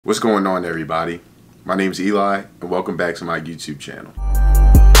What's going on, everybody? My name is Eli and welcome back to my YouTube channel.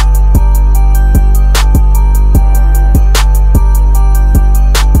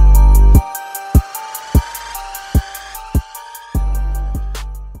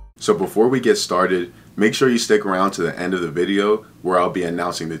 So before we get started, make sure you stick around to the end of the video where I'll be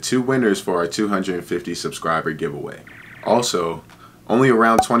announcing the two winners for our 250 subscriber giveaway. Also, only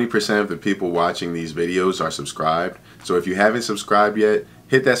around 20% of the people watching these videos are subscribed, so if you haven't subscribed yet,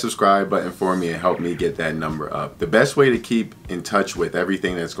 hit that subscribe button for me and help me get that number up. The best way to keep in touch with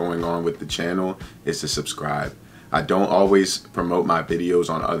everything that's going on with the channel is to subscribe. I don't always promote my videos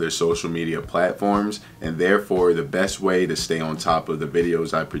on other social media platforms, and therefore the best way to stay on top of the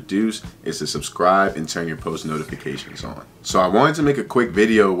videos I produce is to subscribe and turn your post notifications on. So I wanted to make a quick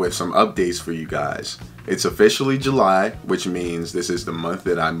video with some updates for you guys. It's officially July, which means this is the month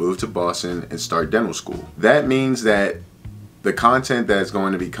that I move to Boston and start dental school. That means that the content that's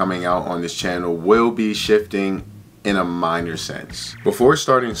going to be coming out on this channel will be shifting in a minor sense. Before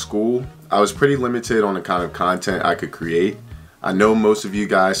starting school, I was pretty limited on the kind of content I could create. I know most of you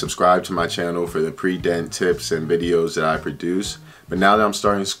guys subscribe to my channel for the pre-dent tips and videos that I produce, but now that I'm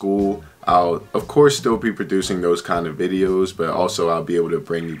starting school, I'll of course still be producing those kind of videos, but also I'll be able to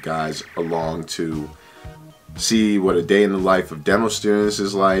bring you guys along to see what a day in the life of dental students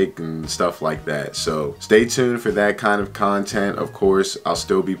is like and stuff like that. So stay tuned for that kind of content. Of course, I'll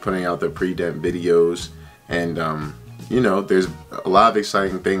still be putting out the pre-dent videos, and you know, there's a lot of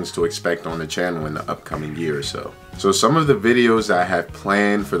exciting things to expect on the channel in the upcoming year or so. So some of the videos that I have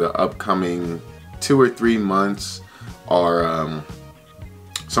planned for the upcoming 2 or 3 months are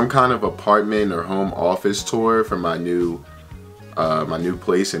some kind of apartment or home office tour for my new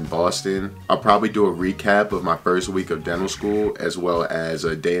place in Boston. I'll probably do a recap of my first week of dental school, as well as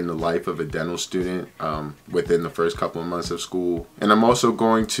a day in the life of a dental student within the first couple of months of school. And I'm also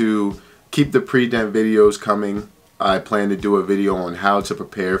going to keep the pre-dent videos coming. I plan to do a video on how to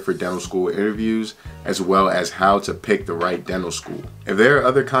prepare for dental school interviews, as well as how to pick the right dental school. If there are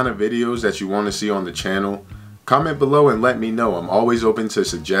other kind of videos that you want to see on the channel, comment below and let me know. I'm always open to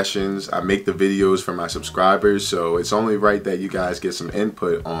suggestions. I make the videos for my subscribers, so it's only right that you guys get some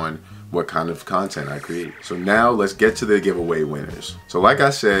input on what kind of content I create. So now let's get to the giveaway winners. So like I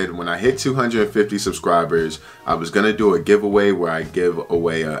said, when I hit 250 subscribers, I was gonna do a giveaway where I give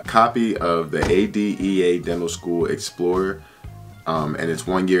away a copy of the ADEA Dental School Explorer and it's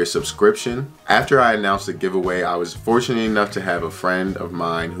 1-year subscription. After I announced the giveaway, I was fortunate enough to have a friend of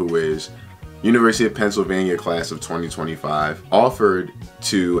mine who is University of Pennsylvania class of 2025 offered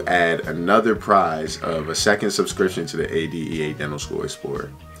to add another prize of a second subscription to the ADEA Dental School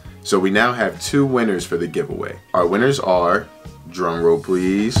Explorer. So we now have 2 winners for the giveaway. Our winners are, drum roll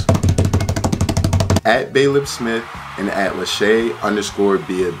please, at Bailip Smith and at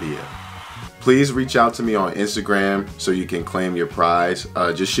Lachey_Bia. Please reach out to me on Instagram so you can claim your prize.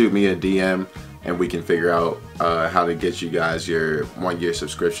 Just shoot me a DM and we can figure out how to get you guys your 1-year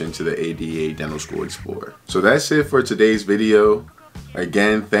subscription to the ADEA Dental School Explorer. So that's it for today's video.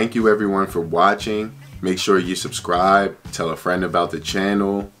 Again, thank you everyone for watching. Make sure you subscribe, tell a friend about the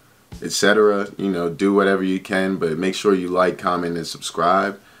channel, etc. You know, do whatever you can, but make sure you like, comment, and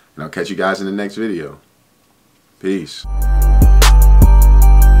subscribe. And I'll catch you guys in the next video. Peace.